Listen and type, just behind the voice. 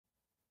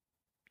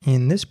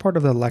In this part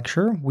of the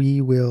lecture, we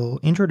will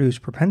introduce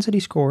propensity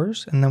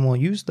scores, and then we'll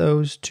use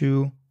those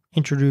to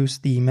introduce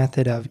the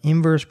method of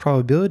inverse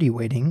probability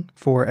weighting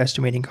for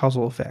estimating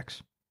causal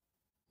effects.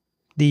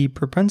 The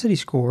propensity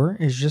score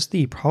is just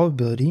the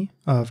probability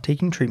of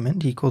taking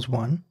treatment equals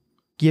 1,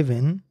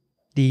 given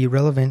the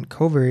relevant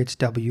covariates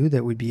W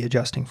that we'd be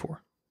adjusting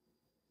for.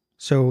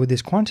 So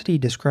this quantity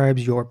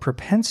describes your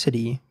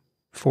propensity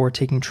for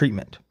taking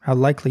treatment, how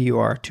likely you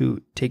are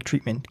to take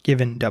treatment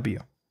given W.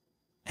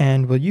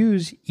 And we'll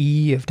use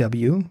E of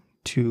W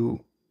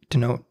to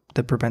denote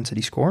the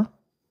propensity score.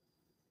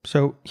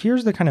 So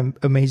here's the kind of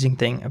amazing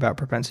thing about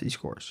propensity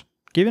scores.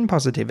 Given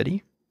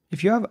positivity,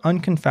 if you have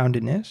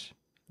unconfoundedness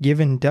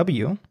given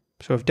W,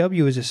 so if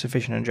W is a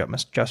sufficient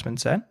adjustment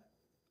set,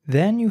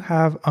 then you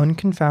have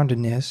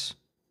unconfoundedness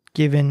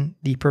given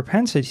the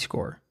propensity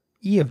score,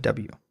 E of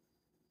W.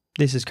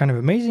 This is kind of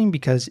amazing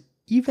because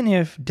even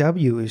if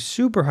W is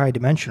super high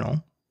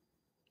dimensional,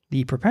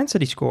 the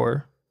propensity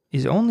score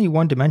is only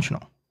one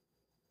dimensional,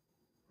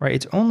 right?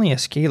 It's only a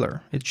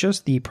scalar. It's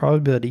just the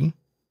probability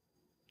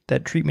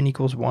that treatment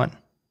equals 1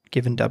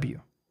 given W.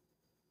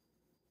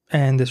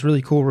 And this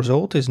really cool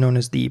result is known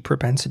as the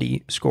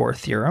propensity score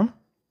theorem.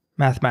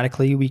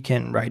 Mathematically, we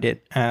can write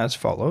it as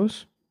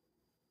follows.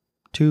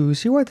 To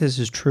see why this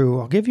is true,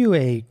 I'll give you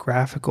a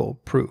graphical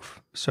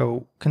proof.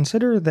 So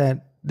consider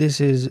that this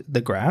is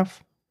the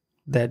graph,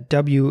 that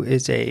W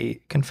is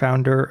a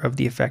confounder of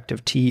the effect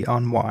of T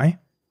on Y,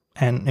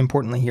 and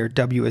importantly here,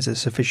 W is a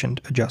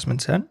sufficient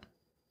adjustment set.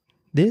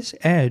 This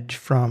edge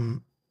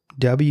from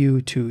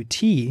W to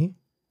T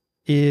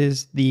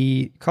is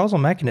the causal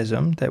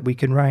mechanism that we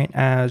can write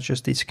as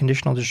just this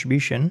conditional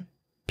distribution,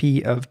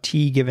 P of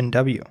T given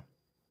W.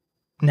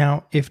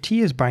 Now, if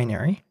T is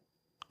binary,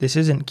 this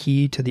isn't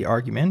key to the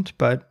argument,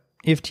 but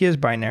if T is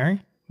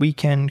binary, we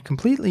can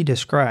completely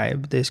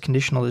describe this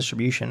conditional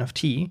distribution of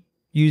T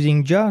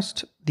using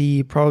just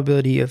the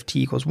probability of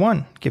T equals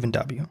 1 given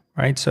W,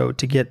 right? So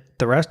to get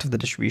the rest of the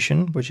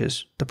distribution, which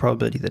is the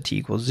probability that T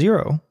equals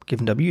 0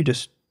 given W,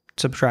 just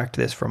subtract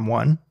this from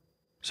 1.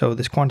 So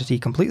this quantity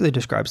completely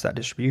describes that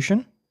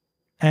distribution.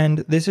 And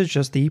this is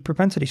just the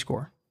propensity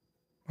score.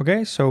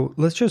 Okay, so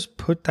let's just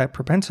put that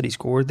propensity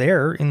score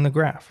there in the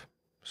graph.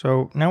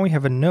 So now we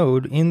have a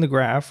node in the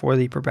graph for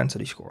the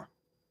propensity score.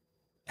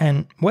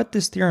 And what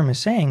this theorem is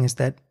saying is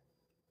that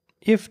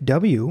if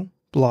W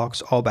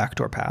blocks all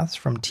backdoor paths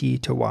from T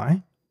to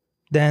Y,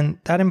 then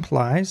that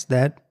implies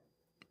that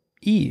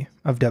E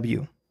of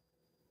W,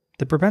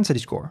 the propensity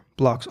score,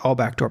 blocks all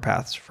backdoor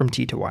paths from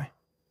T to Y,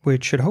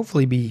 which should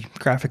hopefully be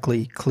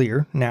graphically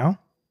clear now.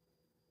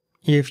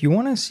 If you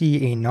want to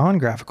see a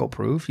non-graphical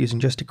proof using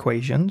just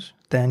equations,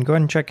 then go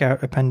ahead and check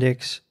out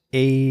Appendix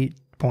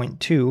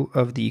A.2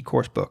 of the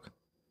course book.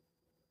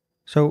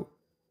 So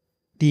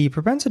the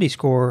propensity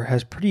score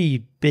has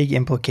pretty big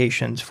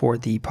implications for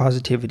the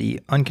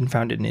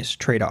positivity-unconfoundedness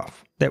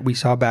trade-off that we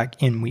saw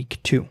back in week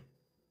 2.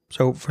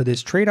 So for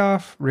this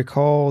trade-off,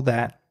 recall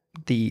that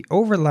the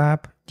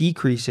overlap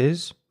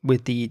decreases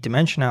with the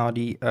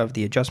dimensionality of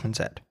the adjustment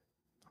set.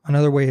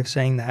 Another way of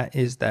saying that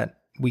is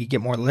that we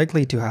get more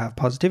likely to have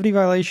positivity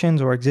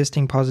violations, or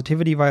existing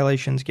positivity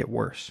violations get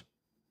worse.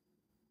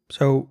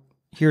 So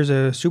here's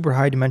a super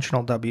high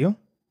dimensional W.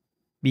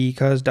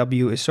 Because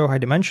W is so high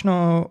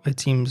dimensional, it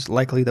seems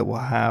likely that we'll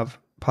have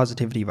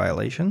positivity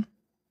violation.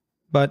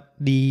 But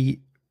the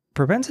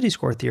propensity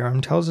score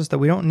theorem tells us that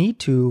we don't need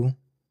to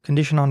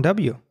condition on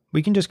W.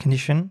 We can just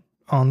condition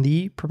on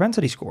the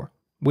propensity score,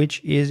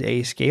 which is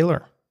a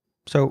scalar.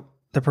 So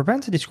the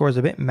propensity score is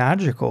a bit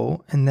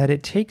magical in that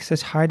it takes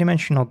this high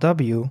dimensional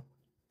W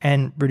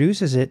and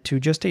reduces it to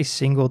just a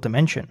single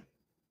dimension.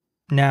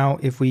 Now,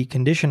 if we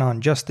condition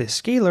on just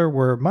this scalar,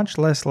 we're much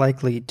less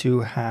likely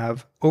to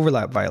have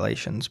overlap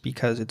violations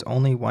because it's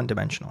only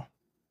one-dimensional.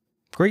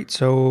 Great,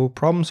 so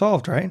problem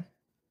solved, right?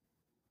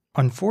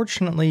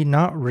 Unfortunately,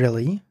 not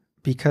really,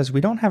 because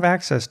we don't have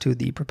access to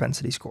the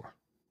propensity score.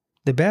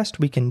 The best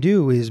we can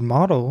do is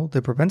model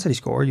the propensity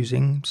score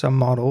using some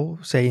model,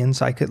 say in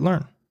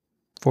scikit-learn.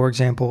 For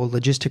example,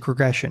 logistic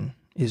regression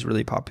is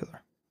really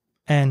popular.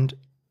 And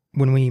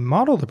when we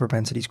model the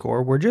propensity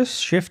score, we're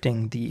just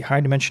shifting the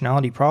high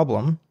dimensionality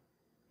problem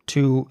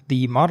to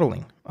the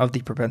modeling of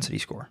the propensity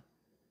score.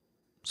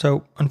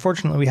 So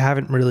unfortunately, we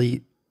haven't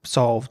really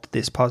solved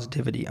this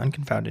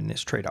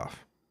positivity-unconfoundedness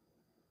trade-off.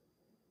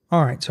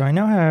 All right, so I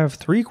now have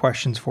 3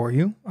 questions for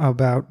you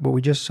about what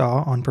we just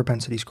saw on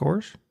propensity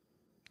scores.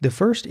 The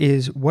first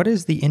is, what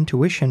is the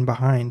intuition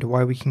behind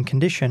why we can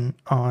condition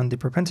on the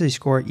propensity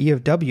score E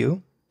of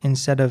W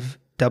instead of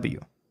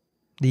W?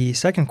 The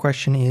second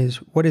question is,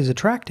 what is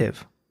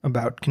attractive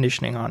about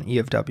conditioning on E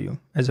of W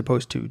as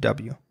opposed to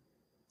W?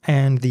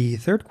 And the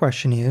third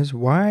question is,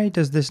 why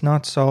does this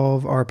not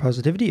solve our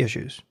positivity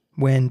issues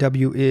when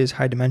W is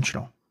high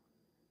dimensional?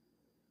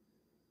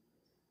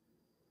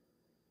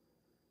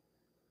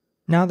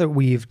 Now that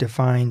we've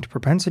defined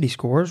propensity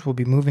scores, we'll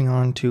be moving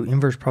on to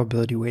inverse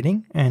probability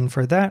weighting, and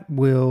for that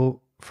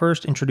we'll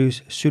first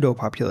introduce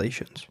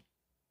pseudo-populations.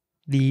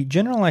 The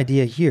general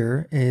idea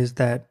here is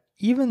that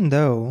even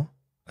though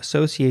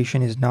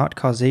association is not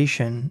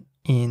causation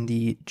in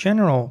the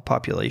general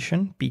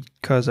population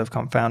because of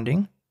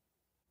confounding,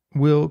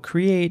 we'll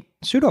create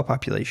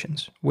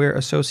pseudo-populations where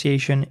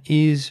association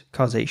is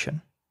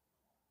causation.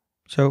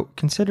 So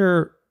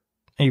consider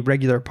a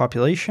regular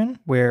population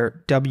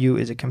where W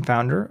is a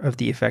confounder of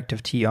the effect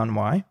of T on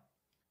Y.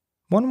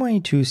 One way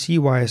to see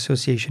why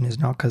association is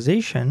not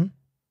causation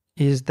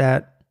is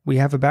that we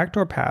have a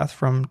backdoor path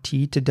from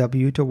T to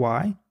W to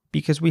Y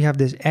because we have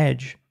this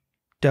edge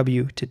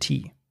W to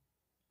T.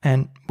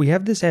 And we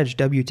have this edge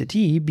W to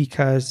T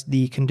because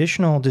the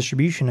conditional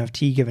distribution of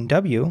T given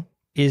W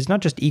is not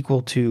just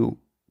equal to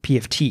P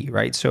of T,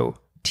 right? So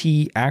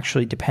T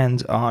actually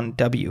depends on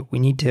W. We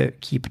need to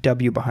keep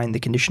W behind the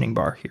conditioning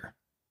bar here.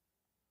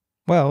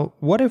 Well,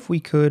 what if we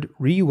could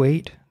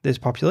reweight this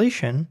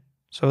population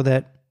so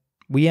that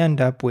we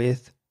end up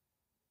with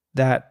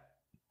that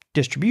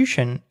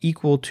distribution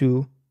equal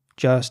to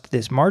just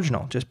this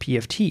marginal, just P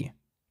of T,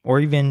 or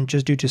even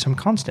just due to some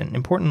constant.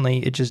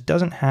 Importantly, it just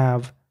doesn't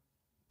have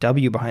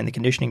W behind the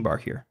conditioning bar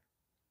here.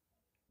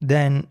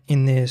 Then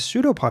in this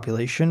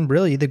pseudo-population,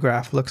 really the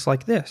graph looks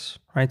like this,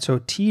 right?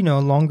 So T no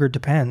longer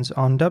depends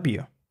on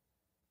W.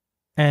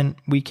 And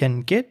we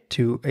can get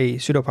to a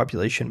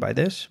pseudo-population by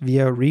this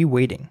via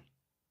reweighting.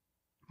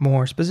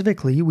 More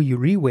specifically, we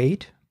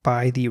reweight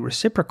by the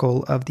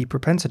reciprocal of the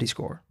propensity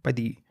score, by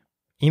the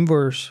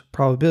inverse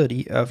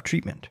probability of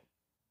treatment.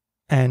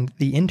 And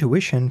the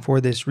intuition for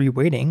this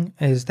reweighting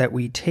is that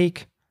we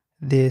take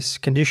this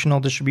conditional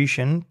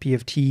distribution, P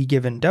of T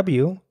given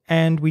W,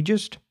 and we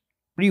just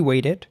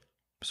reweight it.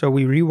 So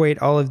we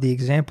reweight all of the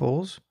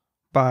examples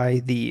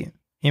by the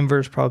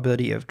inverse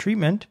probability of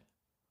treatment,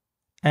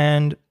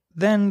 and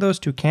then those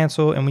two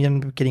cancel and we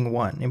end up getting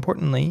 1.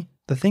 Importantly,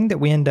 the thing that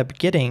we end up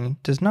getting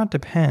does not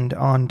depend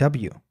on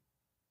W.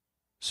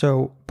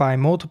 So by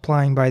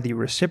multiplying by the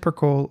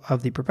reciprocal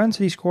of the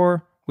propensity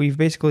score, we've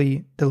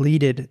basically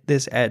deleted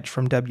this edge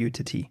from W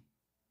to T.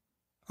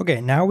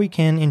 Okay, now we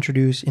can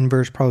introduce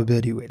inverse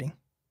probability weighting.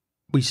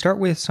 We start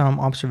with some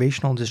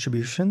observational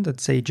distribution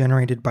that's, say,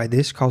 generated by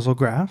this causal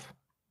graph.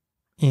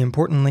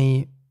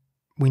 Importantly,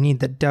 we need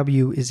that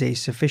W is a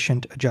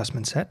sufficient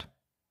adjustment set.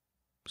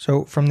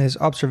 So from this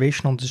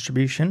observational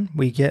distribution,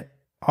 we get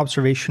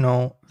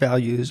observational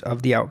values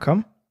of the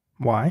outcome,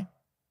 Y.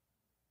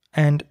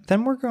 And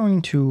then we're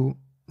going to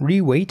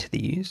reweight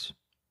these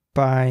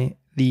by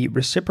the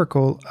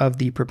reciprocal of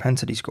the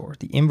propensity score,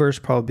 the inverse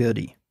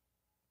probability.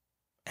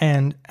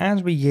 And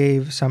as we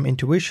gave some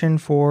intuition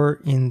for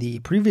in the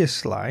previous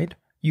slide,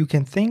 you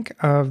can think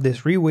of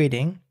this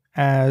reweighting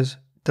as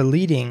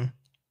deleting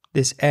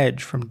this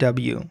edge from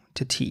W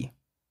to T.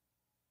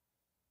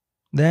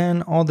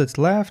 Then all that's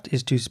left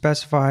is to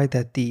specify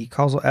that the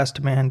causal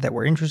estimand that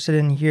we're interested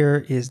in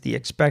here is the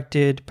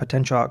expected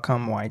potential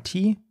outcome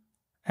YT,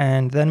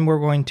 and then we're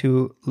going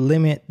to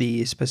limit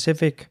the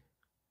specific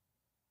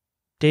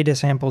data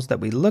samples that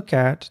we look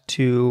at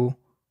to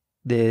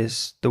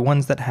the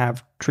ones that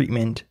have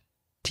treatment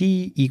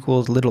T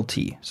equals little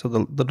t, so the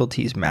little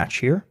t's match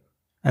here,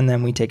 and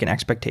then we take an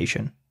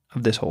expectation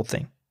of this whole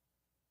thing.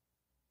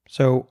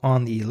 So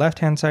on the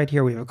left-hand side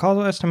here, we have a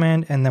causal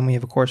estimand, and then we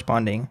have a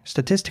corresponding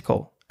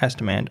statistical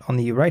estimand on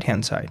the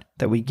right-hand side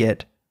that we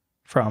get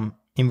from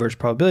inverse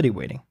probability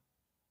weighting.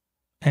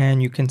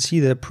 And you can see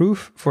the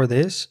proof for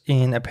this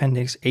in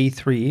Appendix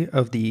A3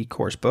 of the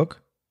course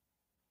book.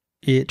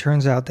 It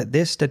turns out that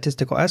this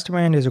statistical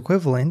estimand is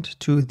equivalent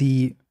to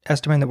the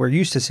estimand that we're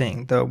used to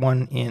seeing, the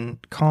one in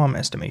COM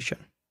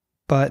estimation.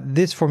 But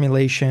this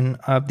formulation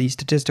of the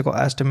statistical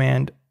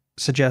estimand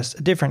suggests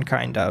a different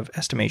kind of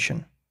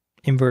estimation,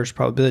 inverse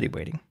probability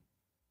weighting.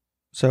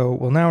 So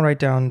we'll now write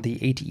down the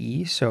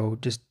ATE, so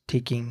just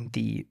taking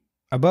the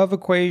above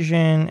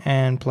equation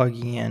and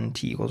plugging in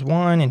t equals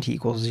 1 and t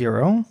equals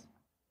 0.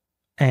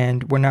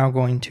 And we're now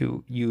going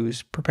to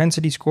use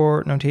propensity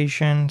score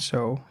notation.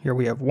 So here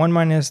we have 1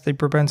 minus the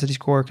propensity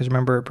score, because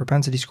remember,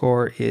 propensity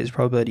score is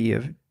probability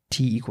of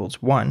t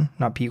equals 1,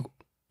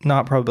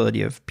 not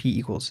probability of p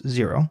equals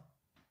 0.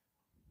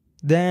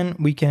 Then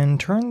we can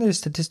turn this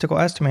statistical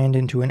estimand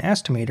into an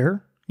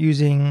estimator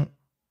using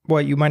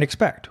what you might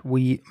expect.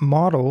 We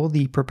model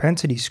the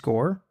propensity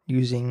score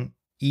using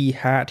E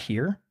hat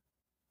here,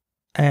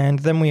 and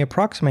then we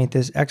approximate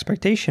this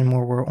expectation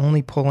where we're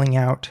only pulling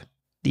out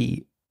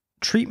the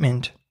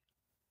treatment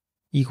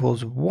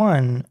equals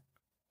 1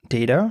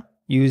 data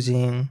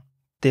using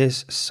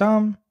this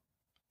sum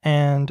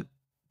and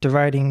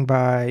dividing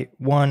by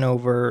 1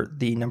 over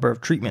the number of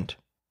treatment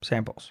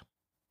samples.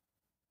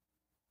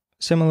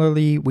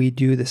 Similarly, we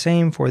do the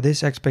same for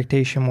this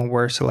expectation when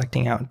we're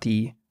selecting out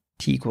the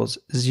t equals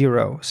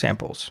 0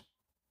 samples.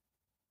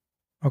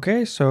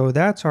 Okay, so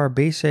that's our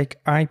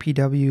basic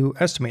IPW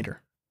estimator.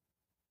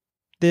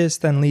 This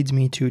then leads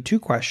me to 2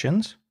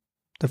 questions.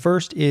 The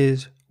first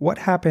is, what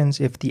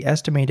happens if the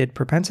estimated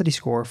propensity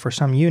score for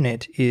some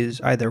unit is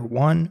either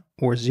 1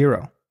 or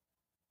 0?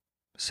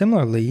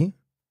 Similarly,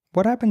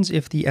 what happens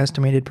if the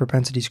estimated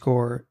propensity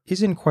score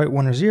isn't quite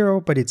 1 or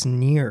 0, but it's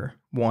near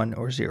 1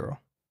 or 0?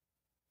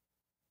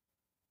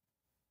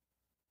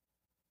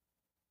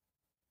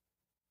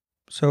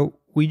 So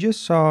we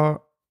just saw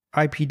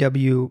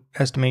IPW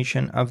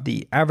estimation of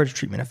the average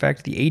treatment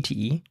effect, the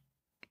ATE,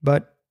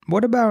 but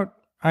what about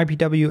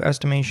IPW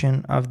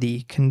estimation of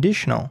the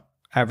conditional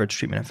average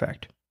treatment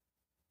effect?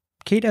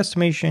 CATE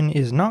estimation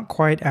is not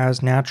quite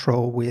as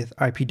natural with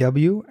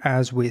IPW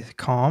as with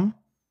COM,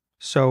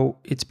 so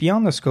it's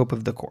beyond the scope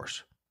of the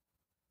course.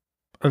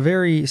 A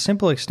very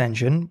simple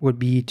extension would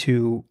be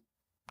to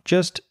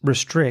just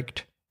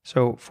restrict,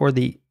 so for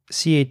the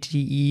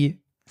CATE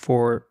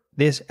for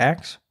this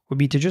x would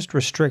be to just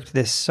restrict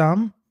this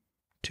sum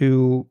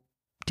to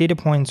data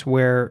points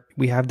where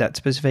we have that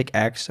specific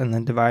x and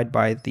then divide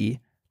by the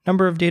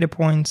number of data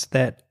points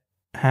that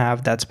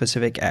have that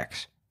specific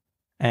x.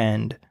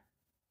 And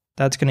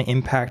that's going to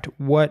impact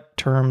what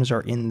terms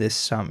are in this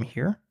sum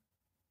here.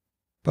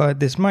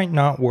 But this might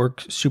not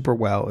work super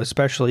well,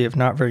 especially if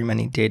not very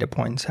many data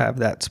points have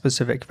that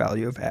specific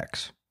value of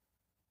x.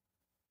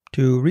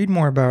 To read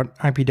more about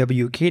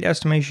IPW CATE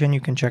estimation, you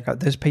can check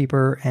out this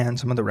paper and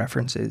some of the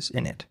references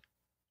in it.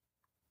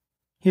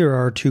 Here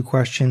are 2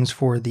 questions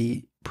for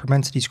the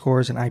propensity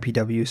scores and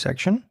IPW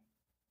section.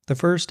 The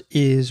first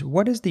is,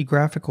 what is the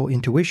graphical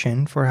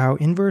intuition for how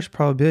inverse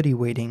probability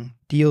weighting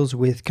deals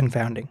with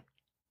confounding?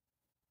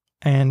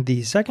 And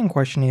the second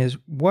question is,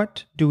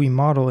 what do we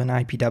model in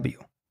IPW?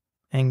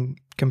 And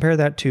compare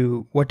that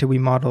to what do we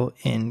model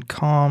in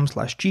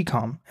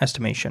COM/GCOM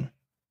estimation.